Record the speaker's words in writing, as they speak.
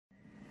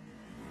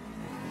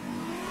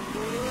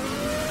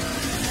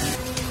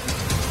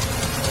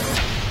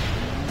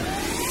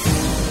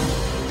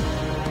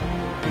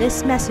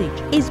This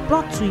message is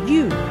brought to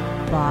you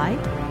by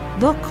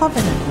The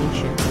Covenant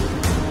Nation.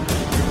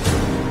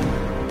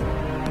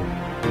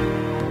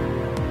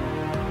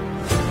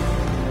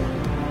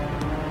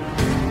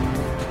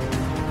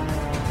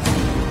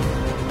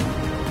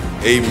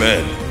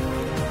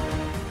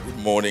 Amen. Good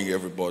morning,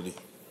 everybody.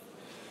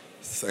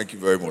 Thank you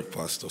very much,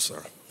 Pastor, sir.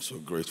 I'm so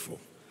grateful.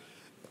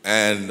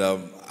 And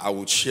I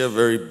would share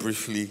very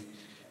briefly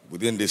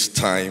within this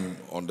time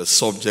on the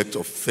subject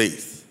of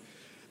faith.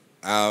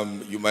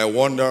 You might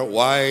wonder,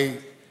 why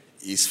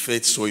is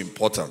faith so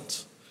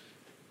important?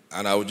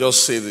 And I will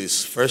just say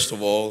this. First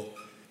of all,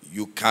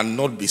 you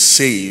cannot be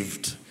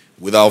saved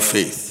without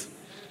faith.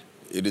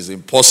 It is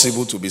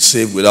impossible to be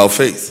saved without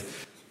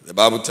faith. The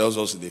Bible tells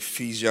us in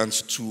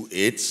Ephesians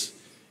 2:8,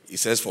 it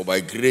says, "For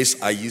by grace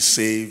are ye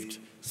saved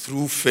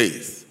through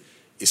faith."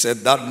 It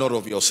said that not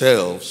of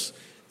yourselves,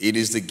 it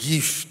is the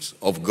gift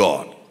of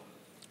God.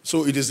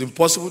 So it is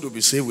impossible to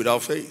be saved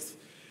without faith.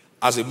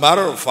 As a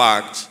matter of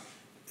fact,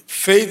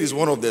 faith is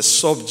one of the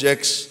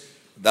subjects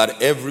that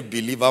every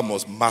believer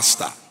must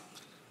master.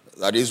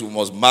 That is, we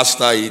must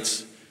master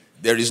it.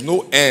 There is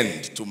no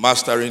end to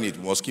mastering it.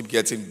 We must keep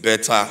getting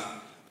better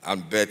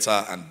and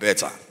better and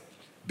better.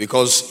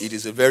 Because it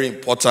is a very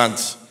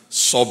important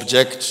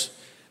subject,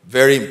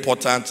 very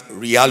important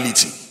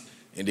reality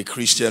in the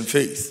Christian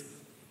faith.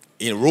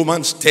 In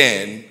Romans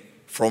 10,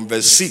 from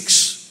verse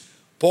 6,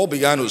 Paul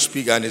began to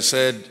speak and he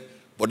said,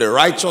 "But the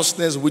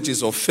righteousness which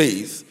is of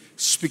faith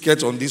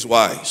speaketh on this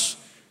wise.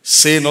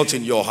 Say not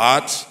in your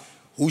heart,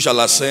 who shall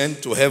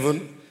ascend to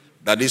heaven,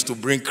 that is to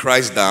bring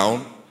Christ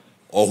down,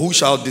 or who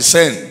shall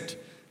descend,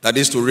 that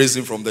is to raise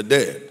him from the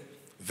dead."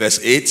 Verse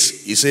 8,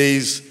 he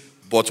says,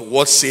 "But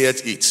what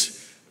saith it?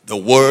 The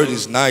word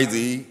is nigh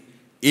thee,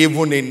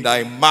 even in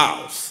thy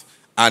mouth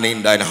and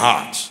in thine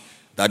heart."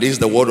 That is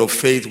the word of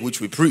faith which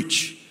we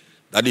preach.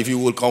 That if you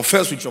will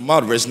confess with your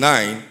mouth, verse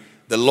 9,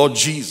 the Lord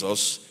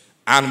Jesus,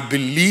 and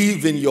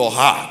believe in your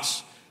heart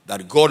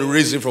that God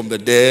raised him from the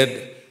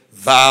dead,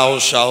 thou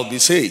shalt be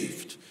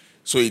saved.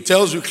 So he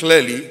tells you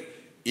clearly,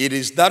 it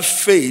is that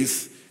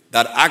faith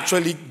that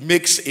actually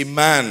makes a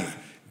man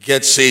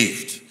get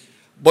saved.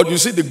 But you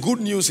see, the good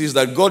news is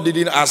that God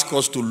didn't ask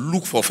us to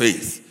look for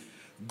faith.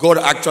 God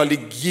actually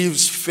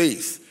gives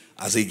faith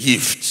as a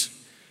gift.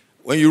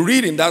 When you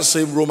read in that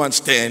same Romans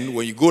 10,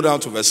 when you go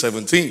down to verse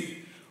 17,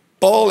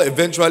 Paul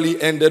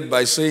eventually ended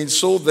by saying,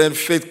 "So then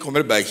faith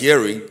cometh by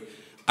hearing,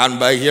 and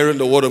by hearing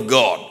the word of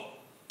God."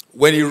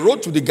 When he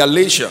wrote to the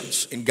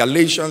Galatians, in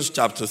Galatians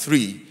chapter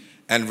 3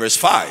 and verse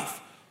 5,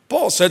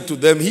 Paul said to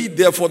them, "He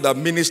therefore that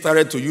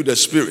ministereth to you the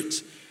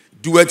Spirit,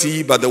 doeth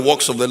he by the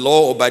works of the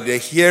law or by the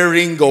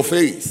hearing of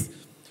faith?"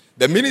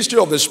 The ministry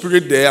of the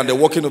Spirit there and the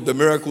working of the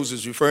miracles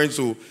is referring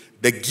to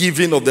the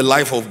giving of the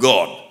life of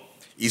God.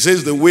 He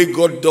says the way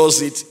God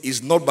does it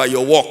is not by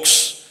your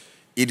works,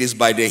 it is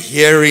by the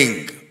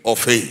hearing of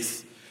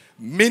faith.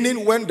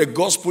 Meaning when the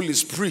gospel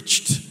is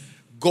preached,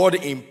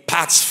 God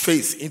imparts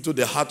faith into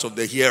the heart of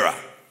the hearer.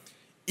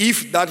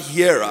 If that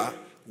hearer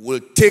will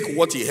take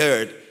what he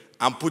heard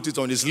and put it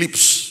on his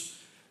lips.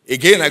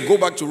 Again, I go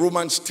back to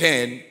Romans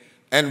 10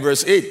 and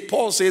verse 8.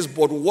 Paul says,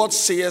 "But what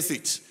saith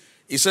it?"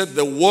 He said,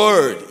 "The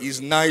word is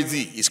nigh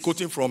thee." He's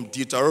quoting from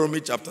Deuteronomy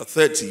chapter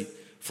 30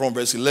 from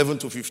verse 11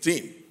 to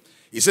 15.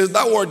 He says,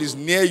 that word is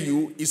near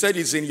you. He said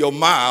it's in your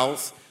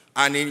mouth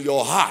and in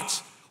your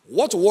heart.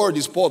 What word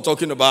is Paul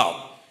talking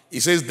about? He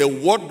says the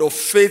word of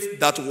faith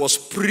that was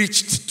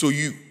preached to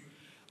you.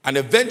 And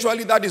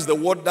eventually that is the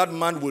word that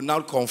man will now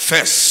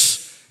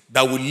confess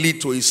that will lead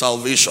to his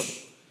salvation.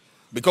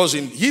 Because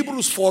in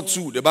Hebrews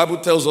 4:2, the Bible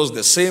tells us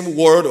the same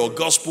word or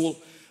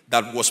gospel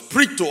that was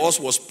preached to us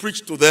was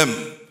preached to them.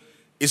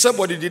 He said,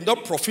 but it did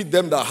not profit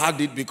them that had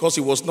it, because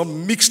it was not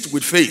mixed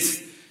with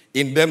faith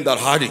in them that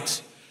had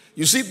it.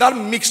 You see, that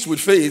mixed with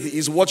faith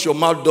is what your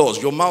mouth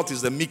does. Your mouth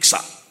is the mixer.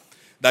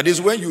 That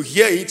is, when you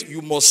hear it,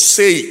 you must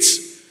say it.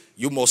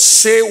 You must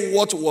say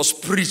what was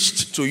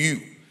preached to you.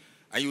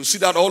 And you see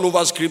that all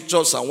over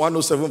Scripture. Psalm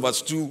 107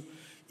 verse 2,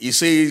 he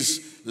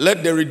says,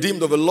 "Let the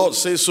redeemed of the Lord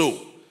say so,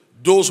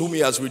 those whom he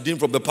has redeemed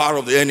from the power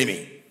of the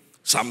enemy."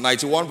 Psalm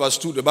 91 verse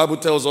 2, the Bible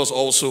tells us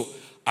also,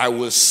 "I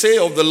will say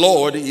of the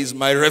Lord, he is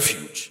my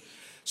refuge."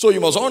 So you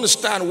must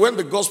understand, when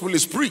the gospel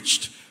is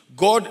preached,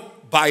 God,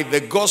 by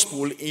the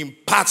gospel,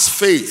 imparts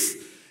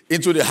faith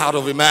into the heart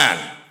of a man.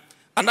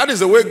 And that is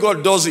the way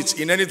God does it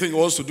in anything he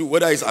wants to do,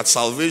 whether it's at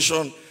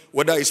salvation,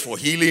 whether it's for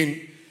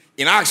healing.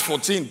 In Acts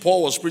 14,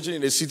 Paul was preaching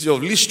in the city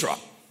of Lystra.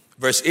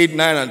 Verse 8,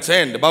 9, and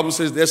 10, the Bible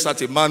says there sat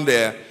a man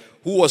there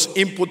who was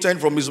impotent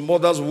from his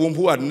mother's womb,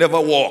 who had never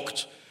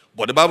walked.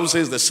 But the Bible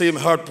says the same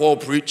heard Paul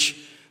preach,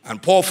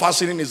 and Paul,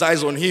 fastening his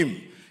eyes on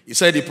him, he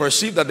said he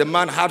perceived that the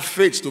man had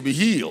faith to be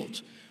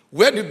healed.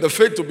 Where did the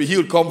faith to be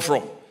healed come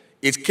from?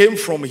 It came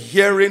from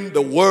hearing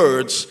the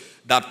words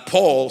that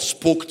Paul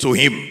spoke to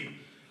him.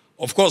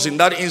 Of course, in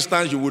that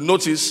instance, you will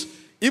notice,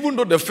 even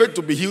though the faith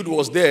to be healed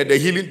was there, the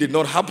healing did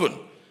not happen.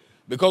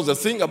 Because the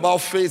thing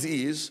about faith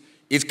is,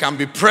 it can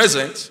be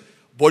present,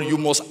 but you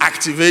must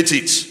activate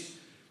it.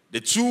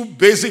 The two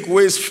basic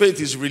ways faith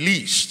is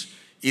released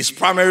is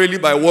primarily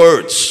by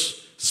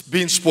words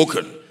being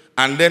spoken,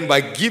 and then by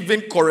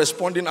giving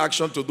corresponding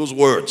action to those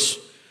words.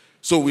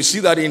 So we see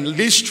that in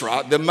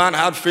Lystra, the man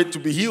had faith to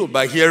be healed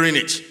by hearing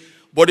it,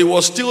 but he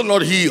was still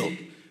not healed.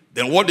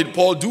 Then what did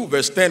Paul do?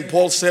 Verse 10,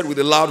 Paul said with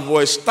a loud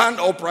voice, "Stand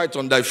upright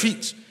on thy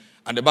feet."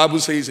 And the Bible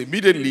says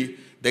immediately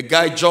the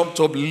guy jumped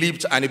up,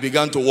 leaped, and he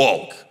began to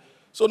walk.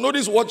 So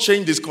notice what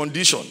changed his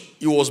condition.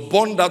 He was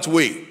born that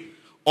way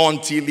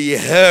until he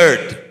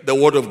heard the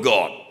word of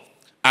God.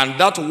 And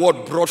that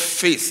word brought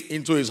faith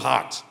into his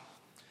heart.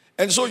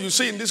 And so you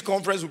see in this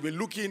conference, we've been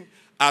looking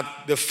at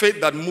the faith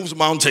that moves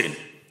mountain.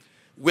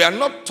 We are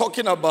not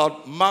talking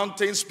about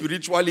mountains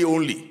spiritually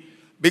only.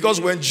 Because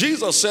when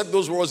Jesus said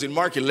those words in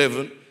Mark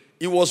 11,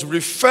 he was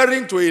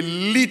referring to a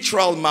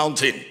literal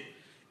mountain.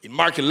 In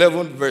Mark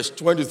 11, verse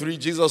 23,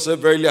 Jesus said,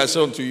 "Verily I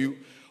say unto you,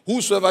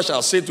 whosoever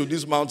shall say to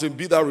this mountain,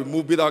 be thou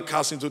removed, be thou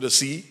cast into the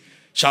sea,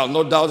 shall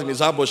not doubt in his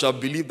heart, but shall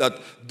believe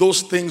that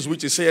those things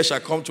which he saith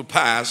shall come to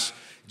pass,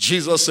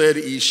 Jesus said,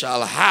 he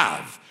shall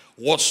have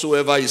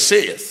whatsoever he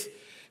saith."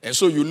 And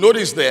so you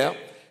notice there,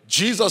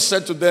 Jesus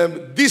said to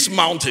them, this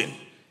mountain,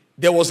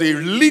 there was a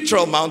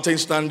literal mountain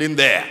standing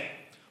there.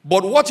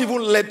 But what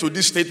even led to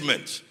this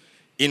statement?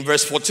 In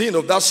verse 14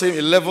 of that same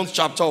 11th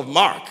chapter of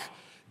Mark,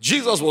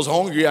 Jesus was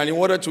hungry and he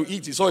wanted to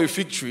eat. He saw a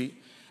fig tree.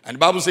 And the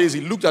Bible says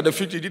he looked at the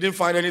fig tree, didn't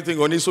find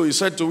anything on it. So he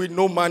said to it,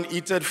 "No man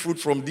eateth fruit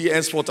from thee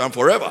henceforth and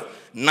forever."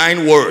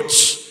 9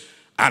 words.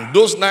 And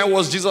those 9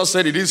 words Jesus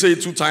said, he didn't say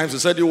it 2 times. He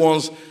said it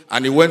once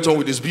and he went on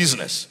with his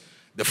business.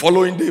 The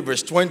following day,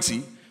 verse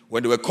 20,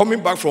 when they were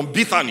coming back from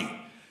Bethany,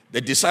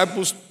 the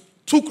disciples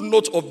took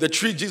note of the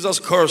tree Jesus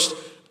cursed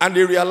and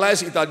they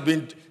realized it had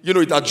been,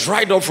 it had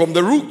dried up from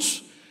the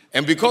roots.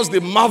 And because they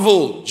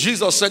marveled,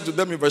 Jesus said to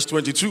them in verse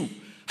 22,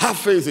 "Have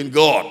faith in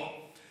God."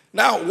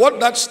 Now, what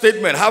that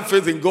statement, "have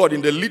faith in God,"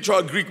 in the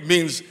literal Greek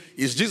means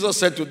is Jesus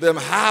said to them,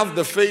 "Have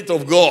the faith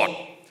of God."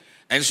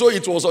 And so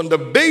it was on the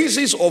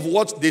basis of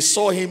what they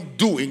saw him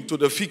doing to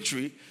the fig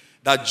tree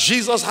that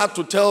Jesus had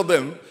to tell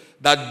them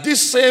that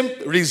this same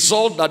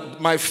result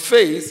that my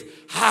faith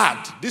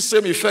had, this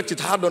same effect it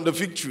had on the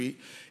fig tree,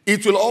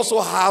 it will also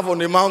have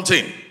on a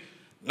mountain.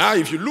 Now,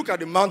 if you look at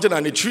the mountain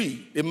and a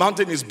tree, the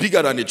mountain is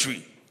bigger than a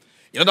tree.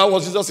 In other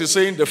words, Jesus is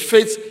saying the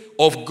faith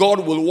of God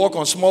will work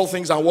on small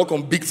things and work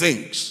on big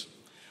things.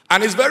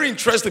 And it's very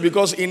interesting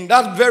because in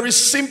that very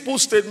simple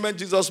statement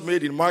Jesus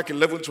made in Mark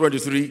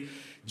 11:23,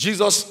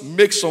 Jesus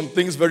makes some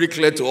things very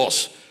clear to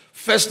us.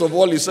 First of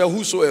all, he said,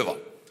 "Whosoever."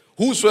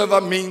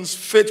 Whosoever means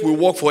faith will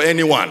work for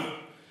anyone.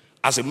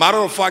 As a matter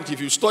of fact, if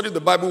you study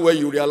the Bible well,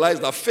 you realize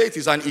that faith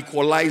is an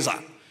equalizer.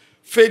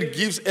 Faith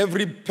gives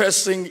every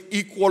person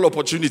equal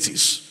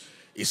opportunities.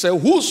 He said,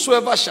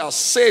 "Whosoever shall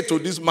say to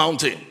this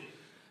mountain,"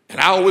 and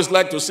I always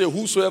like to say,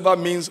 whosoever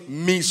means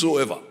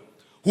me-soever.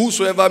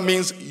 Whosoever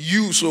means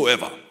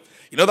you-soever.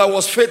 In other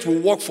words, faith will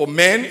work for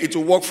men, it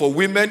will work for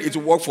women, it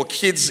will work for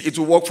kids, it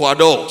will work for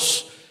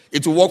adults.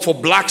 It will work for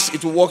blacks,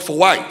 it will work for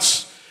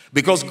whites.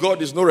 Because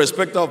God is no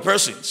respecter of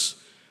persons.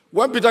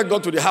 When Peter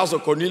got to the house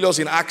of Cornelius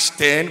in Acts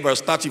 10,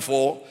 verse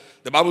 34,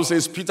 the Bible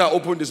says, Peter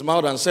opened his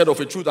mouth and said, "Of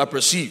a truth I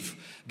perceive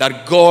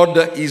that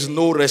God is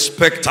no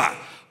respecter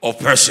of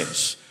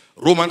persons."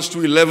 Romans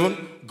 2:11,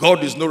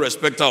 God is no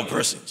respecter of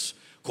persons.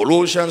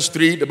 Colossians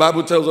 3, the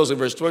Bible tells us in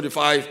verse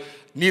 25,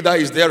 neither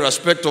is there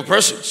respect of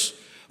persons.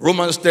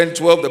 Romans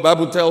 10:12, the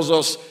Bible tells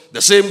us,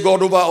 the same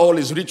God over all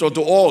is rich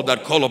unto all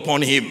that call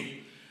upon him.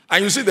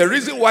 And you see, the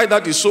reason why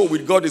that is so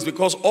with God is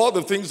because all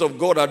the things of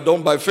God are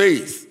done by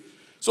faith.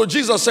 So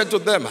Jesus said to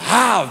them,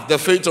 "Have the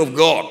faith of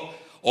God,"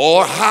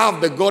 or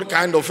have the God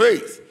kind of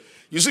faith.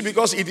 You see,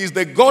 because it is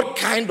the God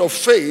kind of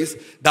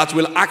faith that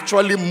will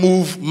actually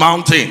move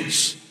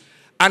mountains.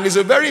 And it's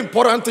a very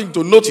important thing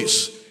to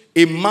notice.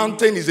 A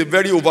mountain is a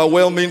very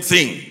overwhelming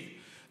thing.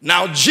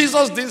 Now,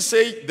 Jesus didn't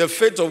say the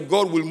faith of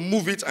God will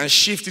move it and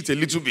shift it a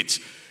little bit.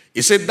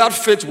 He said that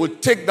faith will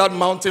take that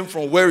mountain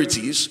from where it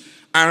is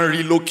and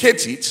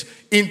relocate it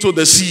into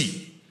the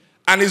sea.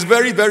 And it's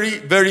very, very,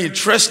 very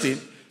interesting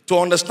to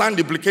understand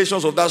the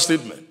implications of that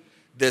statement.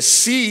 The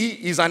sea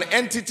is an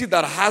entity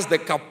that has the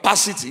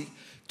capacity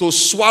to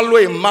swallow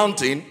a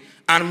mountain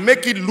and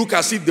make it look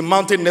as if the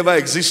mountain never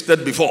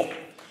existed before.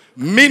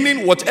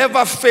 Meaning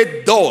whatever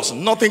faith does,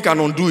 nothing can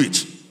undo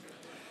it.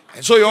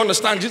 And so you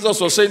understand, Jesus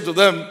was saying to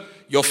them,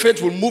 your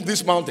faith will move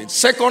this mountain.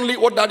 Secondly,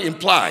 what that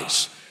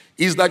implies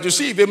is that, you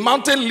see, if a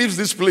mountain leaves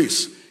this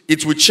place,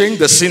 it will change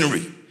the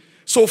scenery.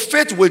 So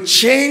faith will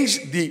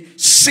change the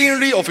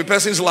scenery of a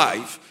person's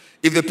life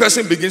if the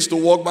person begins to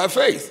walk by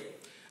faith.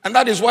 And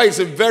that is why it's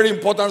a very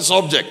important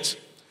subject.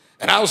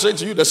 And I'll say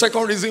to you, the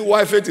second reason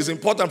why faith is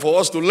important for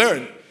us to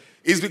learn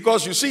is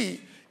because, you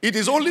see, it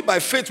is only by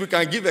faith we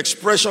can give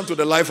expression to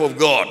the life of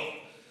God.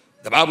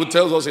 The Bible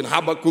tells us in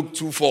Habakkuk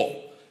 2:4,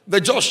 the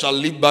just shall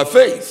live by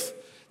faith.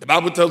 The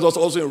Bible tells us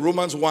also in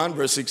Romans 1,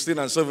 verse 16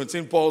 and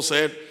 17, Paul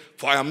said,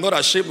 for I am not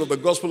ashamed of the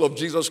gospel of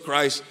Jesus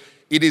Christ.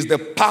 It is the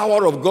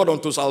power of God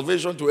unto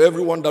salvation to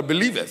everyone that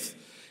believeth.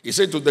 He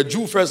said to the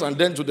Jew first and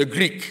then to the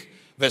Greek.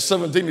 Verse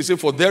 17, he said,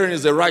 for therein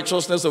is the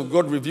righteousness of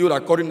God revealed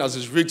according as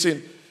is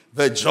written,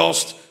 The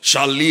just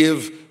shall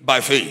live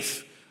by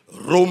faith.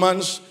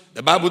 Romans,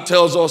 the Bible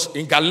tells us,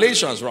 in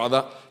Galatians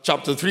rather,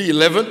 chapter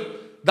 3:11,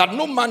 that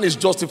no man is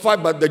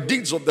justified by the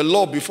deeds of the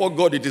law before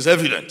God, it is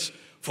evident.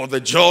 For the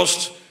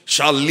just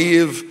shall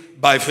live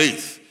by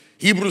faith.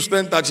 Hebrews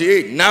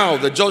 10:38, now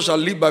the just shall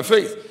live by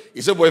faith.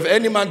 He said, but if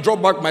any man draw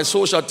back, my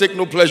soul shall take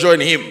no pleasure in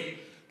him.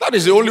 That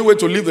is the only way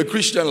to live the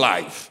Christian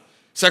life.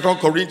 2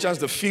 Corinthians,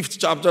 the 5th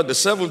chapter, the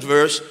 7th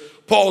verse,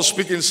 Paul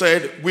speaking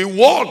said, we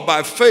walk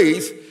by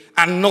faith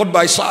and not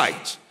by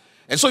sight.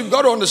 And so you've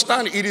got to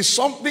understand, it is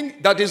something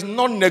that is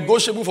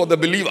non-negotiable for the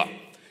believer.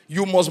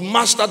 You must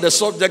master the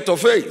subject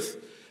of faith.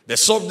 The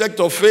subject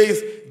of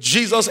faith,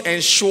 Jesus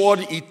ensured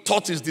he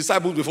taught his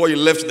disciples before he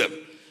left them.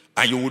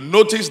 And you will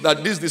notice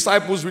that these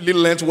disciples really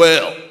learned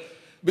well.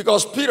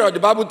 Because Peter, the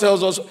Bible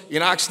tells us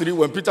in Acts 3,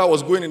 when Peter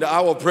was going in the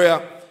hour of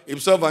prayer,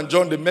 himself and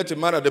John, they met a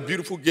man at the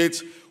beautiful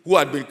gate who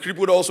had been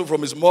crippled also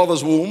from his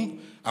mother's womb.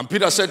 And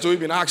Peter said to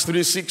him in Acts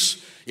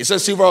 3:6, he said,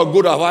 silver or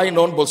gold have I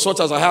none, but such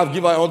as I have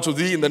give I unto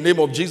thee in the name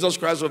of Jesus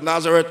Christ of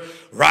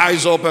Nazareth,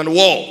 rise up and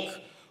walk.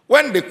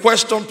 When they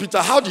questioned Peter,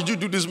 how did you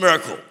do this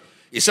miracle?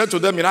 He said to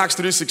them in Acts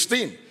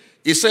 3:16,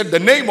 he said, the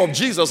name of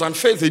Jesus and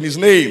faith in his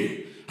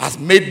name hath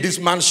made this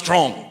man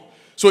strong.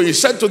 So he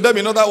said to them,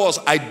 in other words,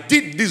 I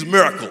did this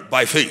miracle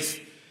by faith,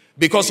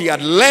 because he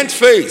had learned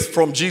faith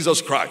from Jesus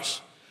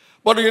Christ.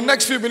 But in the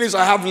next few minutes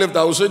I have left,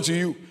 I will say to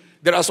you,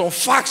 there are some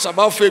facts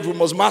about faith we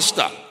must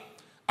master.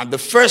 And the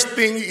first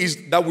thing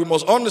is that we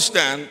must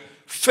understand,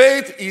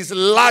 faith is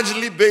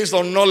largely based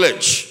on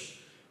knowledge.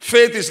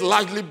 Faith is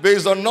largely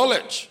based on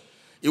knowledge.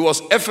 It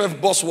was F.F.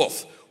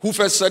 Bosworth who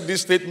first said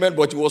this statement,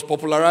 but it was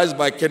popularized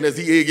by Kenneth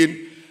E.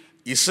 Hagin.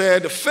 He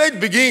said,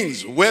 faith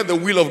begins where the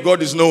will of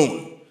God is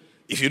known.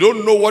 If you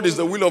don't know what is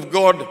the will of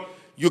God,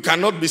 you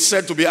cannot be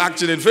said to be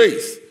acting in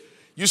faith.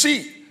 You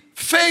see,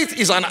 faith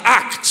is an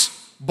act,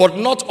 but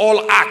not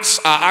all acts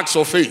are acts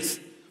of faith.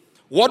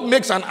 What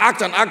makes an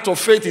act of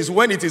faith is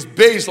when it is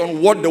based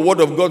on what the Word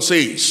of God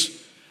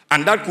says.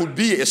 And that could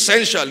be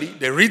essentially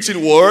the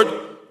written word,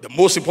 the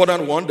most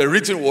important one, the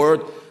written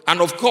word.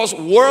 And of course,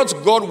 words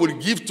God will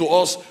give to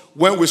us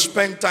when we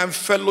spend time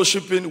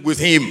fellowshipping with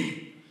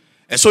Him.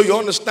 And so you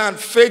understand,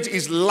 faith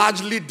is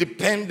largely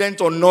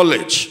dependent on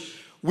knowledge.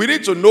 We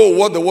need to know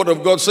what the Word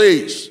of God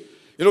says.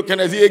 You know,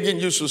 Kenneth E. Hagin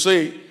used to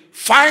say,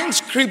 find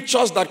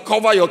scriptures that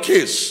cover your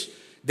case,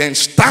 then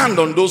stand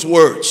on those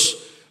words.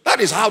 That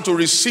is how to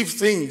receive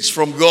things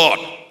from God.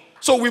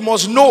 So we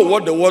must know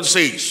what the Word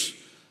says.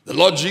 The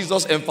Lord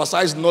Jesus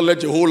emphasized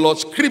knowledge a whole lot.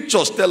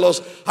 Scriptures tell us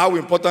how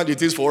important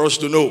it is for us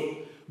to know.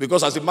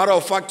 Because as a matter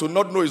of fact, to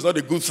not know is not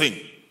a good thing.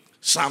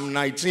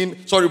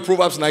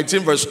 Proverbs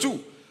 19 verse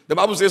 2. The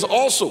Bible says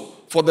also,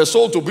 for the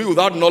soul to be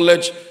without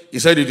knowledge, he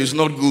said it is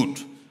not good.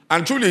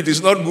 And truly it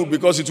is not good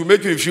because it will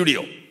make you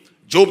inferior.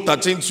 Job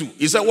 13:2.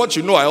 He said, what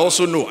you know, I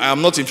also know. I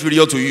am not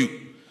inferior to you.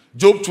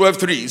 Job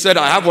 12:3, he said,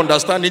 I have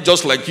understanding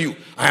just like you.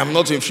 I am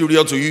not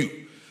inferior to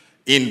you.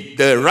 In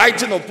the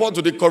writing of Paul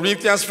to the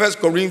Corinthians, 1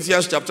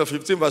 Corinthians chapter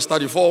 15, verse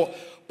 34,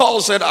 Paul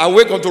said,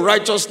 awake unto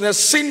righteousness,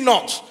 sin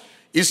not.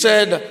 He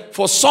said,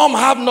 for some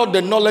have not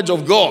the knowledge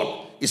of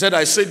God. He said,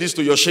 I say this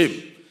to your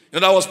shame.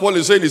 And that was Paul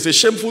is saying, it's a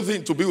shameful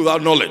thing to be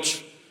without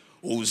knowledge.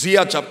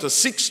 Hosea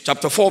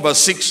chapter 4, verse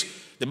 6,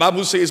 the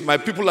Bible says, my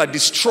people are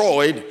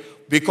destroyed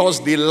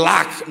because they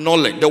lack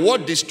knowledge. The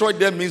word destroyed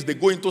them means they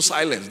go into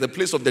silence, the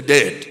place of the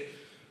dead.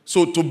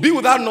 So to be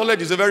without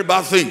knowledge is a very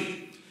bad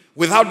thing.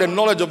 Without the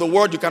knowledge of the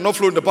word, you cannot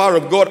flow in the power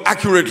of God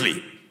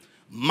accurately.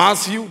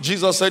 Matthew,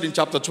 Jesus said in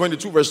chapter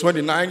 22, verse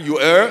 29, you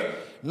err,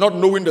 not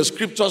knowing the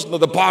scriptures nor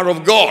the power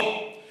of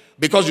God.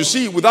 Because you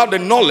see, without the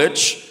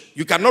knowledge,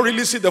 you cannot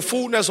really see the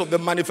fullness of the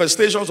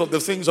manifestations of the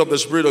things of the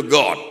Spirit of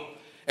God.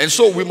 And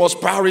so we must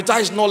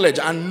prioritize knowledge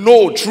and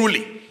know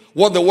truly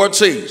what the word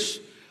says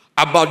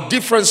about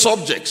different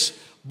subjects.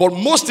 But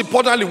most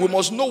importantly, we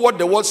must know what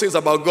the word says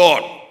about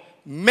God.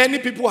 Many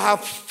people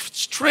have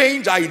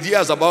strange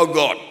ideas about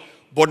God,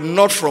 but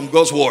not from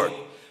God's word.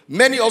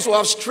 Many also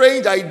have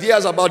strange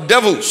ideas about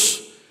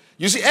devils.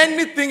 You see,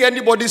 anything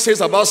anybody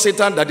says about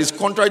Satan that is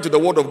contrary to the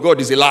word of God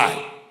is a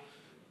lie.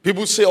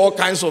 People say all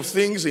kinds of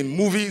things in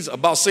movies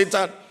about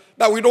Satan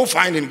that we don't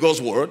find in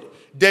God's word.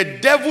 The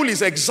devil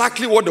is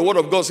exactly what the word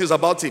of God says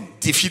about him.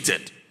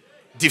 Defeated.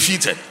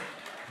 Defeated.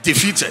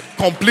 Defeated.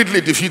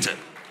 Completely defeated.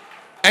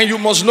 And you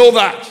must know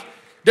that.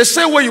 The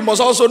same way you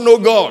must also know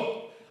God.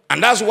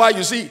 And that's why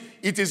you see,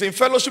 it is in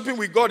fellowshipping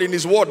with God in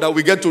His word that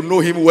we get to know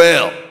Him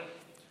well.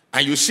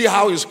 And you see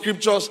how in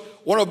scriptures,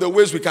 one of the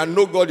ways we can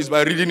know God is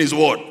by reading His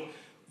word.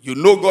 You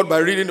know God by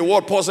reading the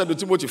word. Paul said to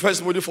Timothy, 1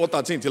 Timothy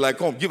 4:13, till I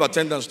come, give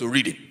attendance to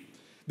reading.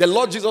 The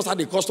Lord Jesus had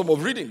a custom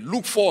of reading.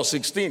 Luke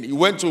 4:16, He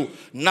went to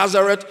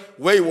Nazareth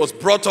where He was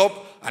brought up.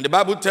 And the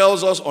Bible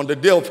tells us on the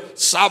day of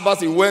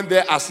Sabbath, He went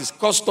there as His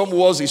custom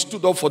was. He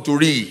stood up to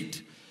read.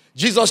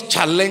 Jesus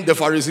challenged the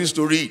Pharisees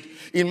to read.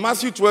 In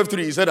Matthew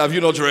 12:3, He said, have you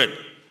not read?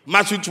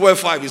 Matthew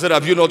 12:5, He said,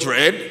 have you not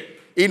read?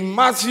 In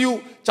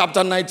Matthew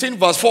chapter 19,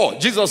 verse 4,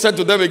 Jesus said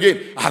to them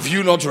again, have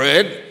you not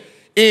read?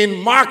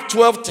 In Mark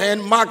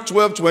 12:10, Mark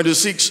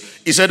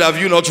 12:26, He said, have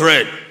you not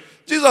read?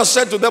 Jesus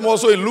said to them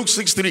also in Luke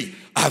 6:3,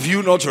 have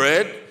you not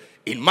read?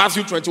 In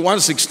Matthew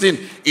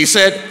 21:16, he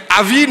said,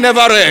 have ye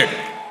never read?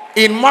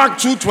 In Mark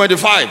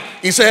 2:25,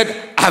 he said,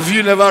 have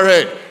you never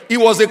read? It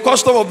was a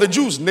custom of the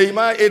Jews.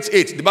 Nehemiah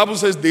 8:8. The Bible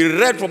says they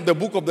read from the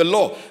book of the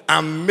law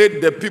and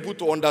made the people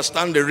to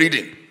understand the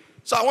reading.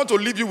 So I want to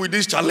leave you with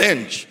this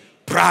challenge.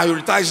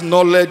 Prioritize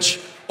knowledge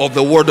of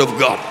the word of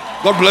God.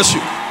 God bless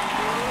you.